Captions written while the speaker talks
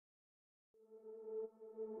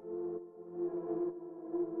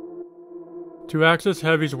To access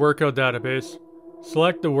Hevy's workout database,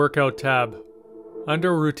 select the Workout tab.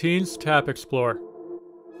 Under Routines, tap Explore.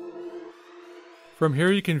 From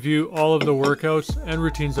here you can view all of the workouts and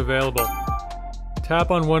routines available.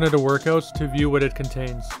 Tap on one of the workouts to view what it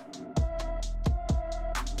contains.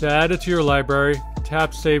 To add it to your library,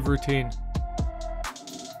 tap Save Routine.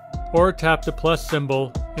 Or tap the plus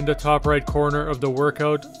symbol in the top right corner of the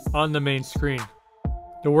workout on the main screen.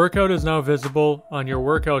 The workout is now visible on your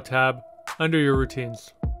Workout tab under your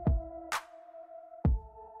routines.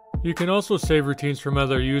 You can also save routines from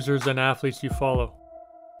other users and athletes you follow.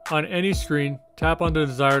 On any screen, tap on the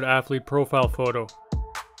desired athlete profile photo.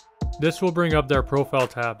 This will bring up their profile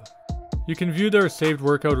tab. You can view their saved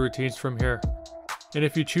workout routines from here, and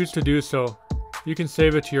if you choose to do so, you can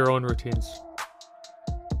save it to your own routines.